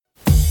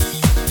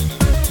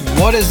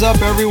What is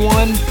up,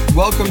 everyone?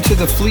 Welcome to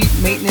the Fleet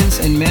Maintenance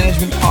and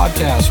Management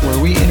Podcast,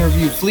 where we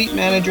interview fleet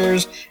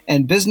managers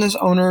and business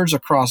owners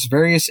across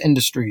various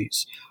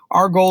industries.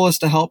 Our goal is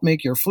to help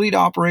make your fleet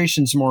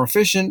operations more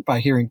efficient by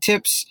hearing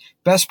tips,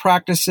 best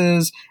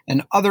practices,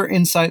 and other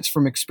insights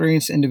from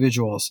experienced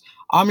individuals.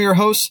 I'm your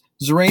host,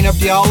 Zerain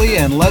Abdiali,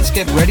 and let's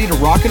get ready to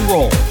rock and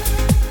roll.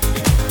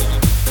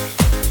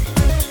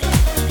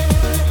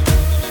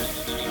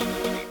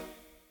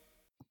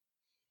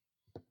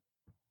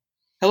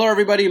 Hello,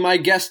 everybody. My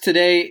guest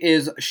today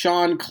is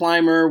Sean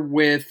Clymer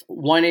with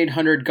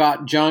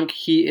 1-800-GOT-JUNK.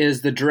 He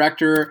is the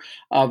director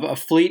of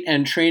fleet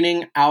and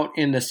training out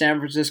in the San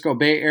Francisco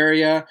Bay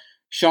Area.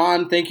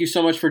 Sean, thank you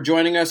so much for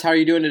joining us. How are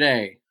you doing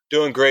today?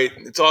 Doing great.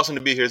 It's awesome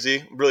to be here,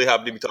 Z. I'm really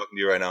happy to be talking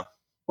to you right now.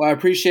 Well, I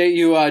appreciate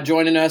you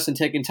joining us and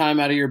taking time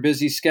out of your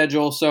busy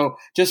schedule. So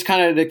just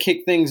kind of to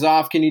kick things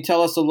off, can you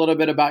tell us a little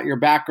bit about your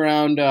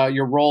background,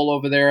 your role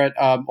over there at,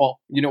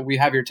 we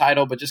have your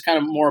title, but just kind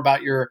of more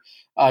about your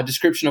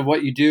description of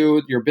what you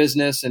do, your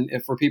business, and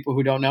if for people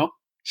who don't know?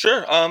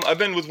 Sure. I've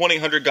been with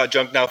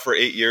 1-800-GOT-JUNK now for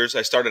 8 years.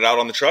 I started out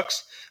on the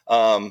trucks,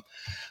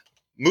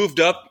 moved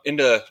up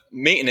into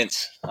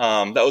maintenance.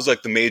 That was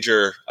like the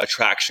major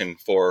attraction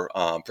for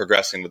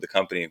progressing with the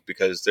company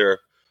because there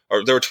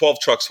were 12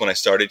 trucks when I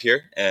started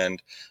here,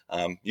 and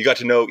you got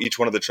to know each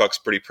one of the trucks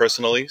pretty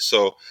personally.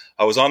 So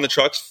I was on the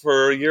trucks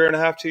for a year and a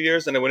half, 2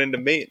 years, and I went into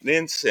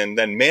maintenance and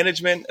then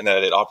management, and then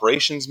I did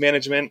operations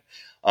management.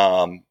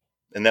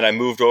 And then I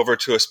moved over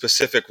to a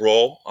specific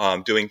role,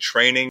 doing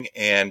training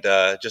and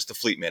just the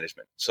fleet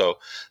management. So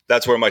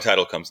that's where my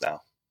title comes now.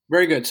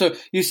 Very good. So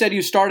you said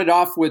you started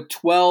off with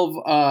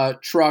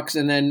 12 trucks,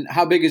 and then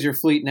how big is your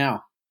fleet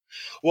now?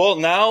 Well,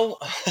 now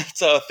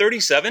it's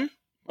 37.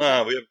 We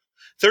have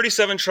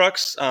 37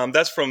 trucks.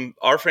 That's from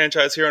our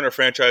franchise here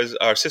and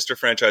our sister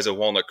franchise at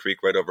Walnut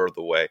Creek right over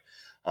the way.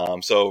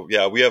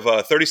 We have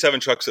 37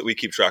 trucks that we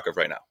keep track of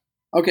right now.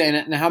 Okay.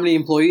 And how many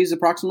employees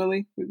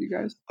approximately with you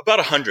guys? About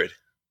 100.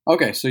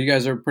 Okay, so you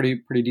guys are a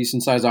pretty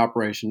decent sized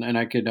operation, and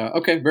I could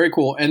very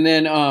cool. And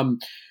then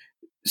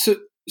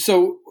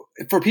so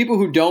for people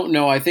who don't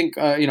know, I think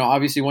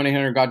obviously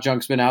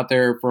 1-800-GOT-JUNK's been out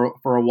there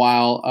for a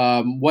while.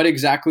 What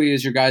exactly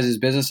is your guys'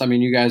 business? I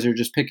mean, you guys are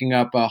just picking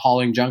up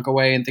hauling junk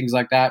away and things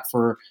like that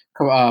for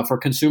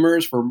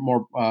consumers, for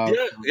more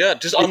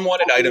just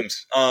unwanted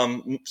items.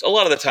 A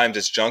lot of the times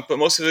it's junk, but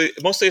mostly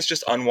it's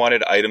just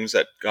unwanted items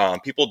that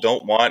people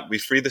don't want. We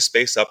free the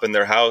space up in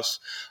their house.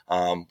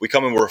 We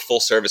come in, we're a full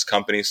service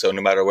company, so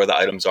no matter where the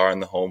items are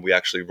in the home, we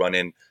actually run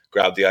in,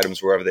 grab the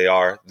items wherever they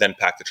are, then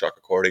pack the truck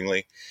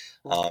accordingly.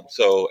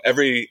 So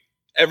every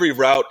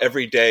route,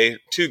 every day,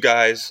 2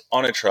 guys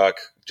on a truck,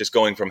 just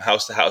going from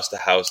house to house to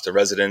house to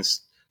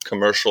residents,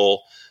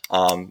 commercial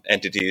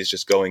entities,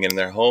 just going in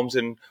their homes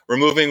and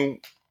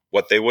removing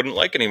what they wouldn't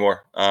like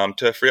anymore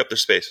to free up their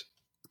space.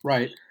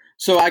 Right.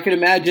 So I could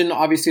imagine,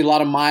 obviously, a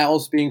lot of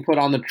miles being put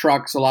on the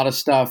trucks, a lot of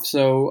stuff.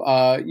 So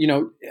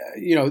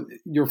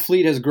your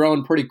fleet has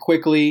grown pretty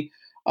quickly.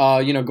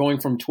 Going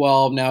from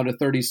 12 now to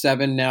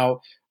 37 now.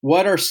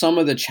 What are some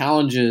of the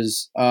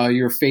challenges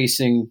you're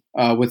facing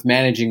with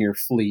managing your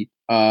fleet?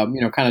 Kind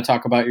of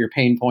talk about your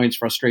pain points,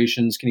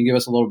 frustrations. Can you give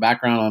us a little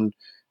background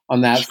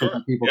on that? Sure. For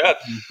people?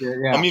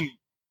 Yeah. I mean,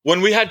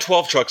 when we had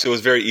 12 trucks, it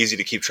was very easy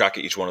to keep track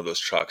of each one of those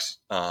trucks.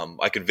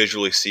 I could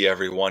visually see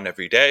every one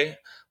every day,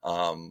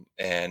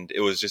 and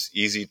it was just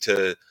easy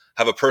to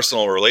have a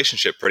personal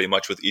relationship pretty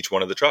much with each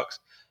one of the trucks.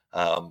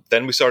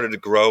 Then we started to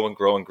grow and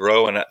grow and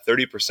grow, and at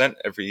 30%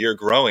 every year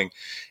growing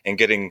and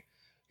getting,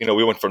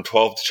 we went from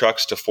 12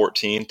 trucks to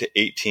 14 to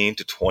 18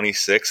 to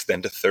 26,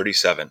 then to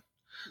 37.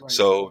 Right.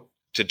 So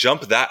to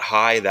jump that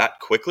high that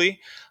quickly,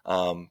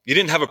 you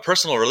didn't have a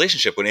personal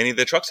relationship with any of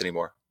the trucks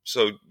anymore.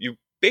 So you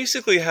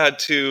basically had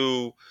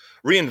to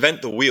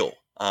reinvent the wheel.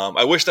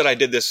 I wish that I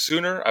did this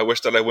sooner. I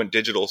wish that I went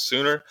digital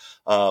sooner.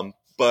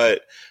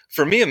 But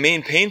for me, a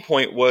main pain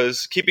point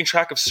was keeping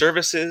track of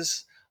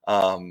services,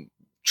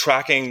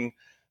 tracking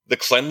the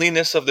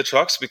cleanliness of the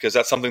trucks, because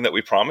that's something that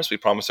we promise. We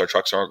promise our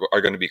trucks are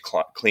going to be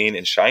clean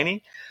and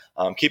shiny.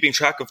 Keeping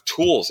track of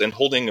tools and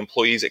holding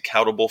employees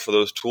accountable for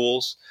those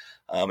tools.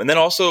 And then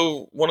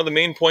also one of the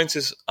main points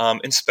is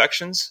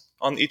inspections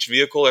on each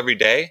vehicle every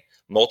day,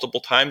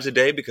 multiple times a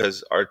day,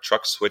 because our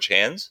trucks switch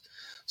hands.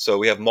 So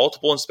we have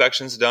multiple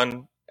inspections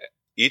done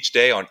each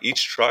day on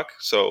each truck.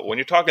 So when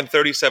you're talking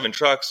 37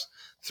 trucks,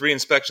 3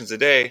 inspections a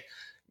day,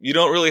 you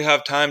don't really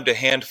have time to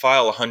hand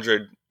file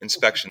 100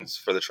 inspections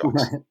for the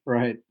trucks.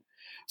 Right.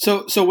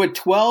 So with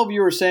 12,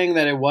 you were saying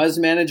that it was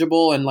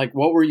manageable, and like,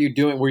 what were you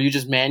doing? Were you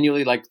just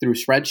manually, like, through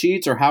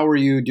spreadsheets, or how were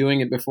you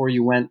doing it before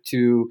you went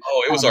to?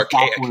 Oh, it was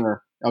archaic.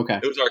 Software? Okay.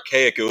 It was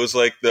archaic. It was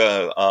like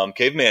the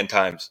caveman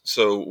times.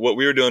 So what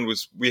we were doing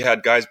was we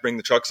had guys bring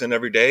the trucks in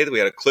every day. We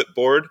had a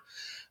clipboard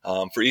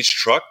for each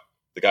truck.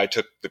 The guy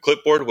took the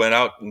clipboard, went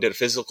out and did a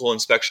physical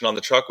inspection on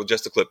the truck with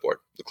just a clipboard.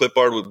 The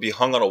clipboard would be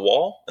hung on a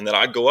wall, and then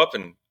I'd go up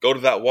and go to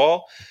that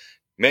wall,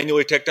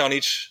 manually take down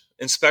each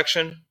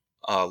inspection,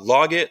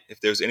 log it. If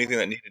there was anything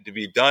that needed to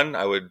be done,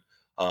 I would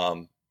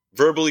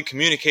verbally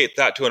communicate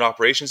that to an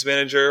operations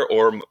manager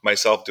or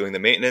myself doing the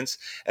maintenance,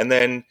 and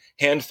then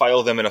hand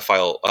file them in a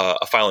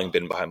filing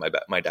bin behind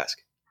my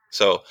desk.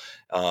 So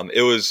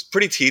it was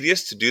pretty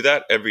tedious to do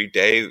that every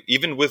day,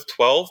 even with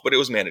 12, but it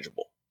was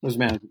manageable. It was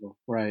manageable,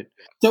 right?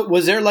 So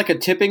was there like a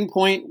tipping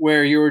point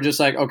where you were just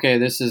like, okay,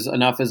 this is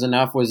enough is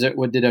enough?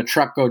 Did a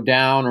truck go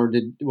down, or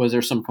was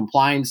there some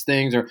compliance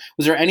things, or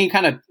was there any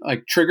kind of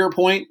like trigger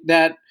point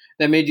that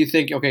made you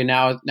think, okay,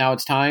 now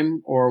it's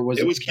time? Or was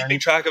it keeping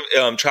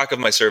track of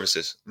my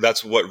services?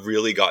 That's what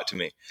really got to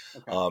me.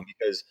 Okay.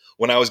 Because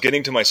when I was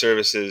getting to my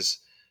services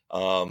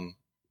through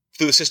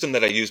the system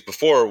that I used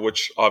before,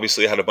 which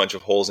obviously had a bunch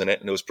of holes in it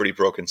and it was a pretty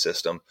broken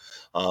system,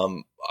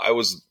 I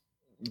was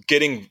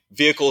getting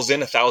vehicles in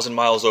 1,000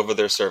 miles over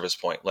their service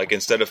point. Like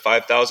instead of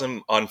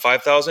 5,000 on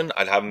 5,000,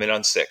 I'd have them in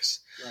on 6.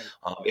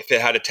 Right. If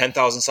it had a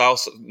 10,000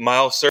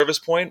 mile service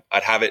point,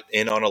 I'd have it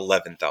in on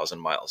 11,000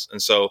 miles.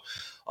 And so,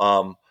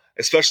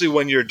 especially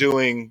when you're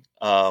doing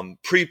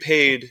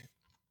prepaid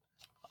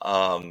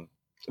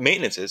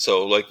maintenances.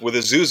 So like with a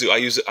Zuzu,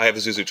 I have a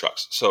Zuzu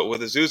trucks. So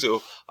with a Zuzu,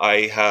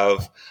 I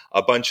have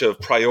a bunch of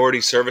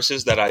priority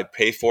services that I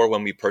pay for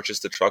when we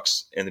purchase the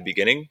trucks in the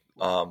beginning.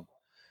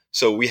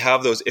 So we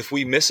have those. If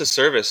we miss a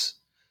service,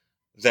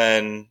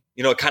 then,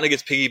 it kind of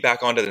gets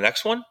piggyback onto the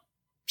next one.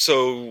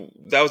 So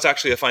that was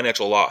actually a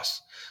financial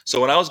loss. So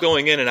when I was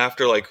going in and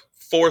after like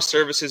 4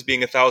 services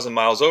being 1,000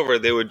 miles over,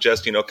 they would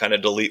just, kind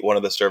of delete one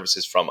of the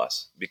services from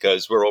us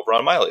because we're over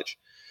on mileage.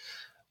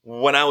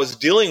 When I was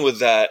dealing with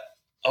that,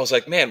 I was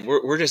like, man,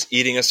 we're just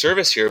eating a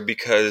service here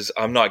because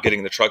I'm not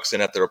getting the trucks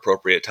in at their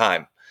appropriate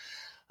time.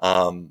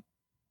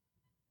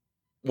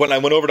 When I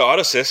went over to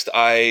AutoSyst,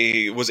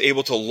 I was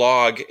able to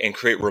log and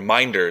create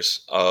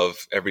reminders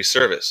of every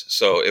service.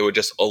 So it would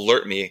just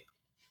alert me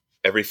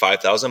every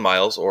 5,000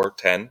 miles or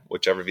 10,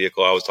 whichever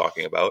vehicle I was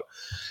talking about.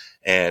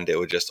 And it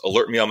would just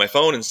alert me on my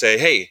phone and say,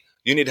 hey,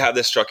 you need to have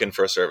this truck in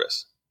for a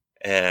service.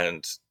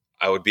 And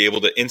I would be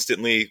able to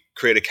instantly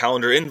create a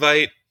calendar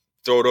invite,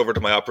 throw it over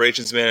to my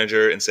operations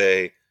manager and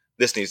say,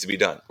 this needs to be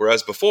done.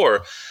 Whereas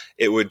before,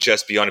 it would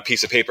just be on a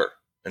piece of paper.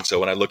 And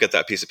so when I look at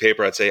that piece of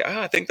paper, I'd say,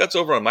 I think that's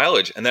over on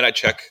mileage. And then I'd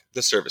check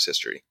the service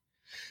history.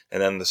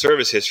 And then the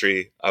service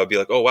history, I would be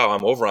like, oh, wow,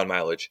 I'm over on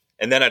mileage.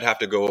 And then I'd have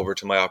to go over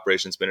to my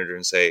operations manager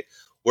and say,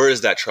 where is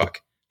that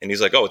truck? And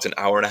he's like, oh, it's an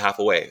hour and a half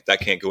away. That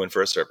can't go in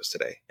for a service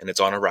today. And it's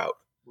on a route.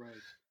 Right.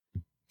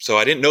 So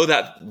I didn't know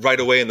that right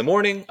away in the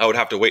morning. I would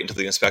have to wait until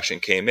the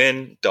inspection came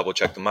in, double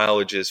check the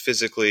mileages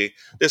physically.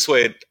 This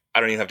way, I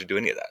don't even have to do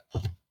any of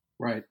that.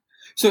 Right.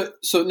 So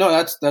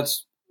no,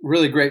 that's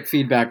really great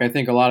feedback. I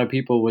think a lot of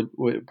people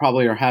would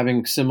probably are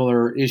having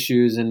similar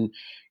issues. And,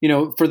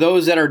 for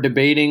those that are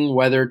debating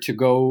whether to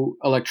go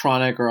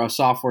electronic or a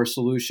software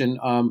solution,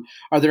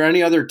 are there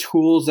any other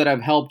tools that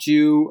have helped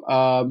you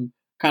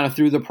kind of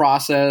through the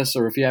process,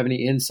 or if you have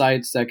any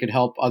insights that could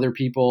help other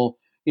people?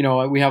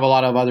 We have a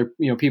lot of other,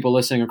 people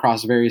listening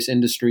across various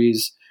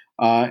industries.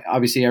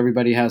 Obviously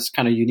everybody has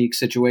kind of unique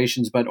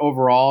situations, but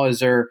overall, is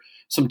there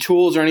some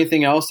tools or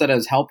anything else that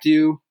has helped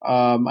you?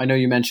 I know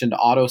you mentioned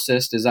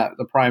AutoSyst. Is that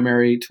the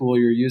primary tool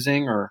you're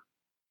using, or?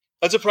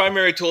 That's a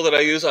primary tool that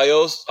I use.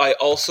 I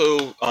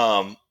also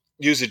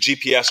use a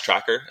GPS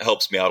tracker. It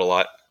helps me out a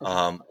lot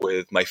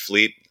with my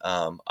fleet.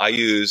 I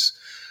use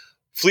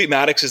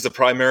Fleetmatics is the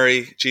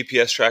primary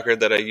GPS tracker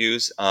that I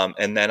use.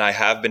 And then I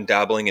have been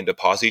dabbling into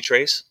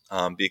Positrace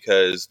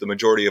because the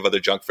majority of other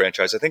junk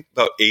franchises, I think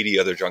about 80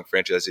 other junk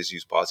franchises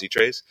use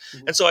Positrace.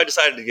 Mm-hmm. And so I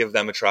decided to give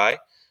them a try.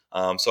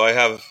 So I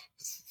have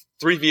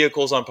 3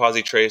 vehicles on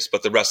Positrace,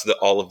 but the rest of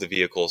all of the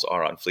vehicles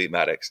are on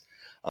Fleetmatics.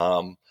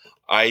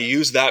 I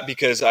use that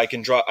because I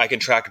can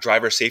track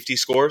driver safety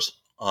scores.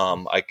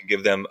 I can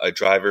give them a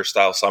driver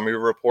style summary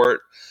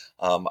report.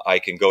 I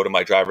can go to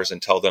my drivers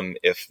and tell them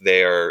if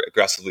they are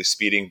aggressively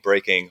speeding,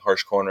 braking,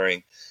 harsh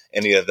cornering,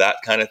 any of that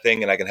kind of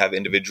thing. And I can have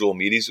individual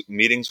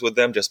meetings with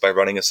them just by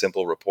running a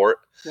simple report.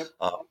 Yep.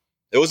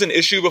 It was an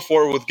issue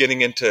before with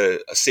getting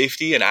into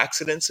safety and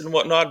accidents and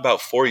whatnot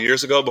about 4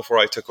 years ago before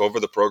I took over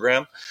the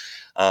program.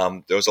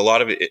 There was a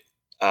lot of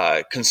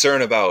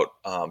concern about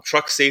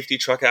truck safety,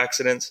 truck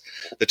accidents.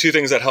 The 2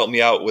 things that helped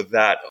me out with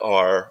that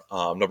are,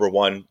 number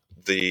one,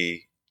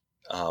 the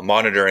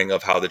monitoring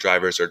of how the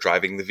drivers are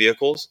driving the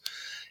vehicles.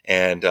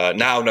 And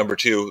now, number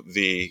 2,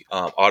 the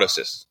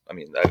AutoSyst. I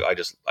mean,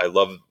 I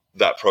love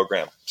that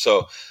program.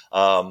 So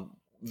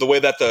the way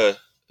that the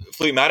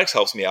Fleetmatics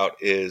helps me out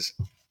is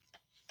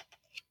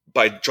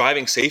by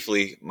driving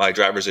safely, my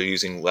drivers are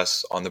using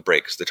less on the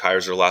brakes. The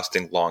tires are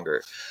lasting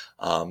longer.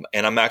 And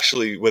I'm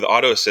actually, with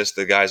AutoSyst,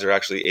 the guys are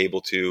actually able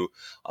to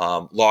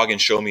log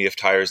and show me if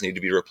tires need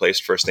to be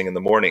replaced first thing in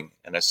the morning.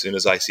 And as soon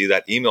as I see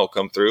that email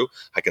come through,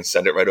 I can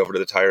send it right over to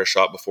the tire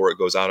shop before it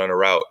goes out on a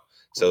route.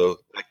 So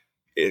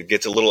it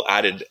gets a little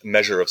added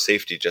measure of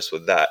safety just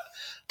with that.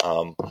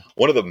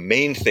 One of the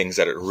main things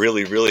that it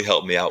really, really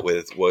helped me out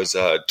with was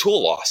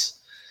tool loss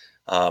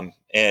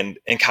and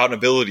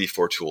accountability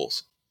for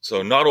tools.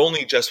 So not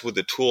only just with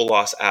the tool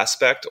loss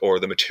aspect or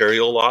the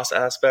material loss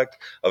aspect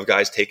of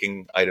guys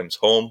taking items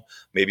home,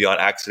 maybe on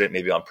accident,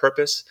 maybe on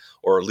purpose,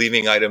 or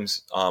leaving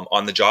items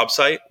on the job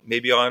site,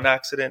 maybe on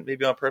accident,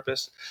 maybe on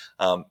purpose.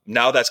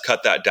 Now that's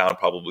cut that down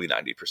probably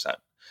 90%.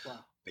 Wow.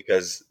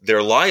 Because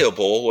they're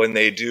liable when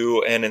they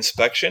do an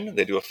inspection.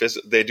 They do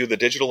the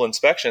digital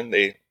inspection.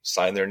 They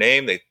sign their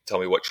name. They tell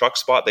me what truck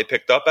spot they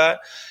picked up at,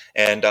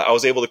 and I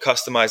was able to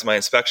customize my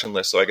inspection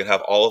list so I could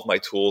have all of my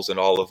tools and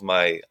all of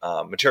my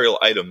material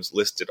items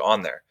listed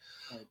on there.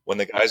 Right. When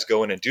the guys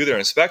go in and do their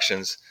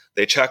inspections,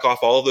 they check off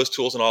all of those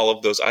tools and all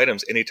of those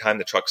items anytime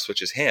the truck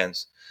switches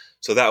hands.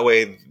 So that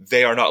way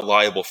they are not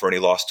liable for any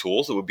lost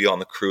tools. It would be on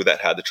the crew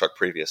that had the truck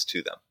previous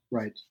to them.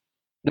 Right.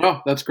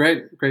 No, that's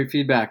great. Great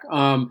feedback.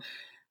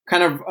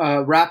 Kind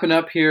of wrapping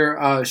up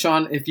here,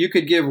 Sean, if you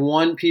could give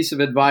one piece of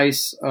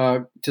advice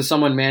to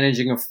someone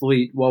managing a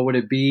fleet, what would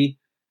it be?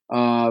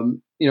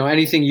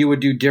 Anything you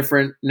would do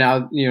different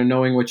now,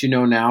 knowing what you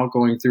know now,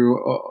 going through,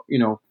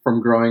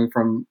 from growing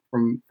from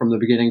the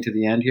beginning to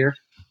the end here?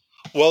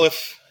 Well,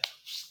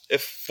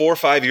 if 4 or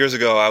 5 years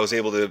ago I was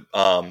able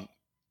to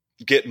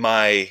get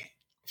my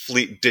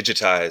fleet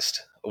digitized,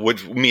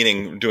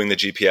 meaning doing the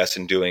GPS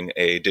and doing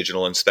a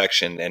digital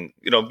inspection and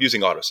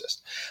using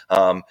AutoSyst.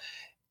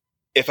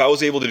 If I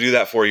was able to do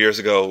that 4 years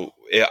ago,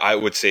 I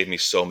would save me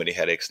so many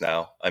headaches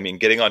now. I mean,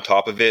 getting on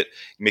top of it,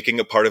 making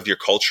it part of your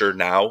culture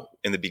now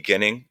in the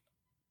beginning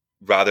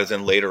rather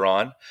than later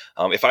on.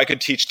 If I could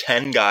teach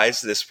 10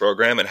 guys this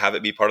program and have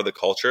it be part of the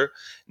culture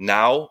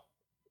now,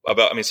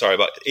 about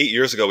 8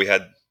 years ago, we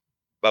had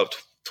about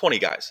 20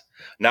 guys.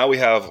 Now we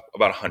have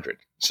about 100.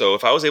 So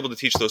if I was able to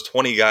teach those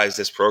 20 guys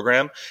this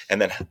program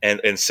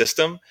and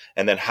system,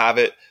 and then have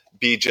it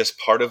be just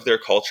part of their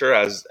culture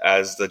as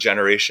the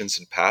generations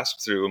had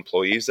passed through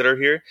employees that are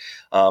here,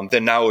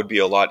 then now it would be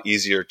a lot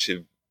easier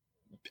to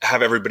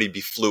have everybody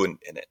be fluent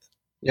in it.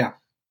 Yeah.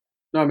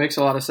 No, it makes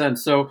a lot of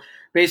sense. So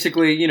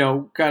basically,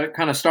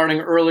 kind of starting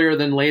earlier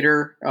than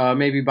later,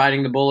 maybe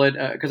biting the bullet,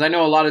 because I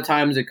know a lot of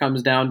times it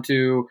comes down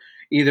to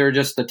either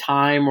just the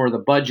time or the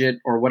budget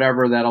or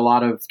whatever, that a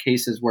lot of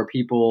cases where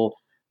people,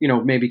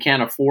 maybe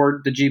can't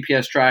afford the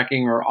GPS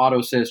tracking or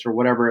AutoSyst or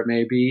whatever it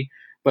may be.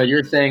 But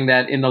you're saying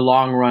that in the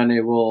long run,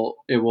 it will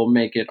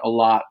make it a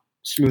lot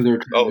smoother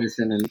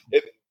transition.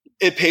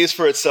 It pays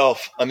for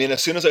itself. I mean,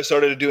 as soon as I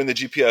started doing the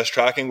GPS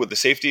tracking with the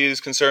safety is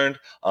concerned,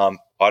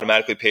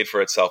 automatically paid for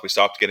itself. We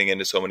stopped getting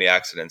into so many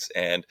accidents,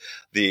 and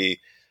the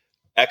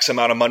X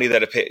amount of money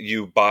that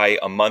you buy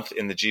a month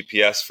in the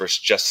GPS for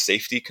just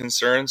safety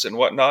concerns and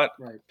whatnot,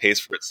 right, pays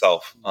for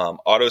itself.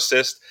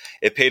 AutoSyst,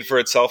 it paid for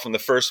itself in the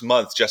first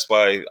month just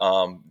by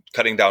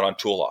cutting down on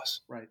tool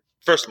loss. Right.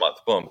 First month,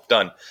 boom,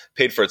 done,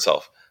 paid for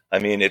itself. I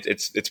mean,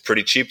 it's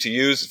pretty cheap to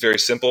use. It's very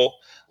simple,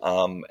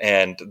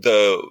 and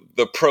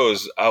the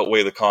pros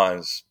outweigh the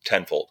cons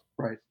tenfold.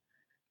 Right.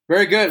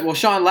 Very good. Well,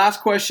 Sean,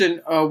 last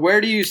question: where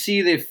do you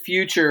see the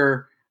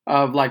future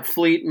of like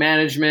fleet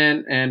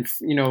management and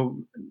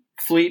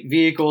fleet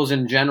vehicles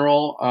in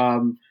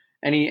general?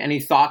 Any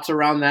thoughts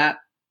around that?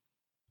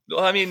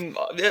 Well, I mean,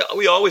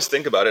 we always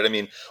think about it. I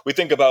mean, we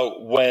think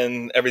about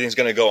when everything's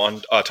going to go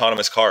on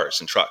autonomous cars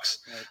and trucks.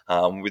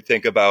 Right. We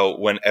think about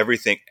when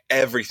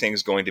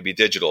everything's going to be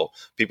digital.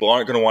 People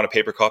aren't going to want a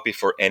paper copy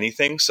for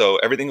anything. So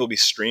everything will be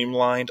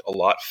streamlined a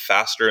lot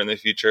faster in the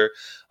future.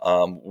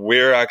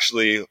 We're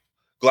actually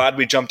glad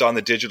we jumped on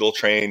the digital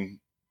train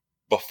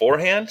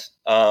beforehand,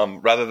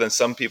 rather than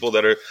some people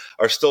that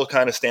are still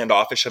kind of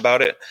standoffish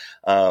about it.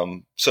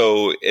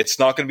 So it's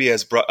not going to be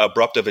as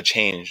abrupt of a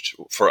change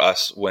for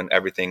us when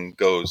everything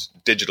goes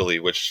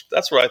digitally, which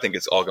that's where I think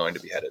it's all going to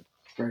be headed.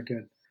 Very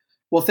good.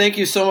 Well, thank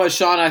you so much,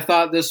 Sean. I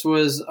thought this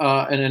was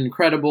an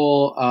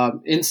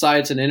incredible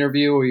insights and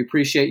interview. We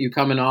appreciate you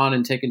coming on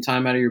and taking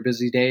time out of your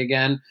busy day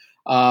again.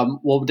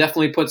 We'll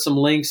definitely put some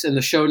links in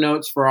the show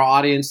notes for our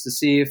audience to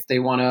see if they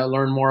want to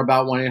learn more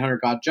about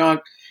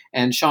 1-800-GOT-JUNK.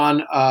 And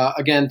Sean,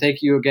 again,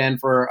 thank you again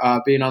for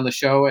being on the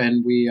show,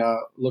 and we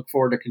look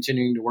forward to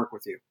continuing to work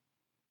with you.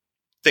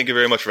 Thank you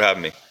very much for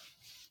having me.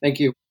 Thank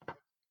you.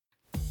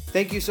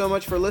 Thank you so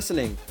much for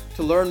listening.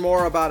 To learn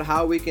more about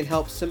how we can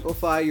help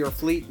simplify your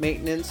fleet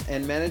maintenance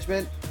and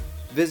management,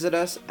 visit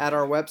us at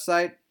our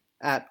website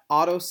at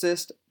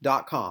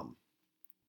autosyst.com.